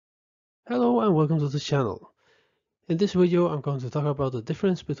Hello and welcome to the channel. In this video I'm going to talk about the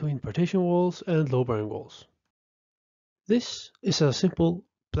difference between partition walls and load-bearing walls. This is a simple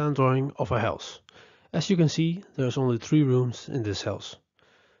plan drawing of a house. As you can see, there's only 3 rooms in this house.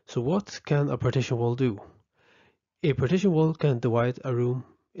 So what can a partition wall do? A partition wall can divide a room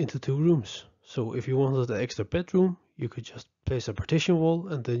into 2 rooms. So if you wanted an extra bedroom, you could just place a partition wall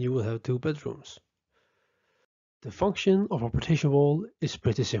and then you will have 2 bedrooms. The function of a partition wall is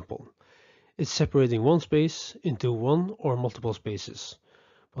pretty simple. It's separating one space into one or multiple spaces.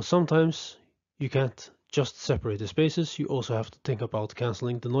 But sometimes you can't just separate the spaces, you also have to think about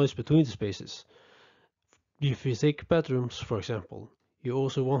cancelling the noise between the spaces. If you take bedrooms, for example, you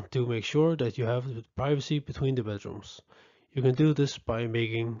also want to make sure that you have privacy between the bedrooms. You can do this by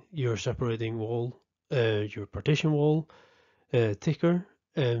making your separating wall, your partition wall, thicker,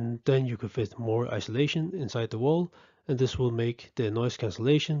 and then you can fit more isolation inside the wall, and this will make the noise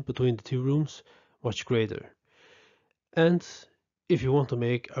cancellation between the 2 rooms much greater. And if you want to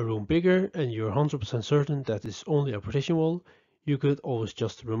make a room bigger and you're 100% certain that it's only a partition wall, you could always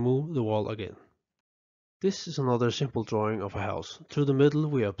just remove the wall again. This is another simple drawing of a house. Through the middle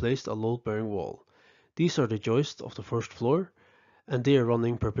we have placed a load-bearing wall. These are the joists of the first floor, and they are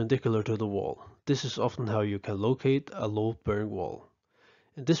running perpendicular to the wall. This is often how you can locate a load-bearing wall.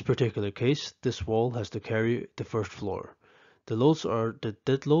 In this particular case, this wall has to carry the first floor. The loads are the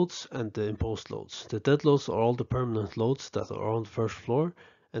dead loads and the imposed loads. The dead loads are all the permanent loads that are on the first floor,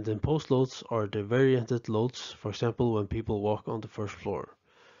 and the imposed loads are the varianted loads, for example when people walk on the first floor.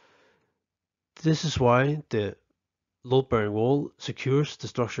 This is why the load-bearing wall secures the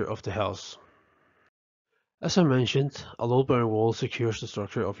structure of the house. As I mentioned, a load-bearing wall secures the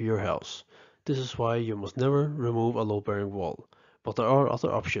structure of your house. This is why you must never remove a load-bearing wall. But there are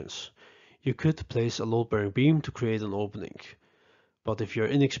other options. You could place a load-bearing beam to create an opening. But if you're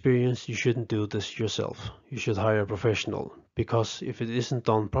inexperienced, you shouldn't do this yourself. You should hire a professional, because if it isn't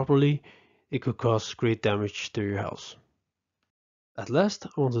done properly, it could cause great damage to your house. At last,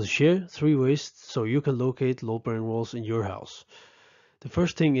 I wanted to share 3 ways so you can locate load-bearing walls in your house. The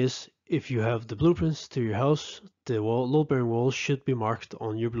first thing is, if you have the blueprints to your house, the load-bearing walls should be marked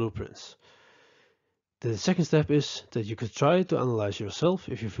on your blueprints. The second step is that you could try to analyze yourself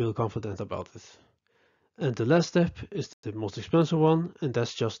if you feel confident about it. And the last step is the most expensive one, and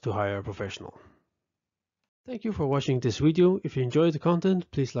that's just to hire a professional. Thank you for watching this video. If you enjoyed the content,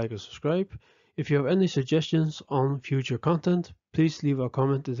 please like and subscribe. If you have any suggestions on future content, please leave a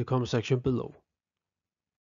comment in the comment section below.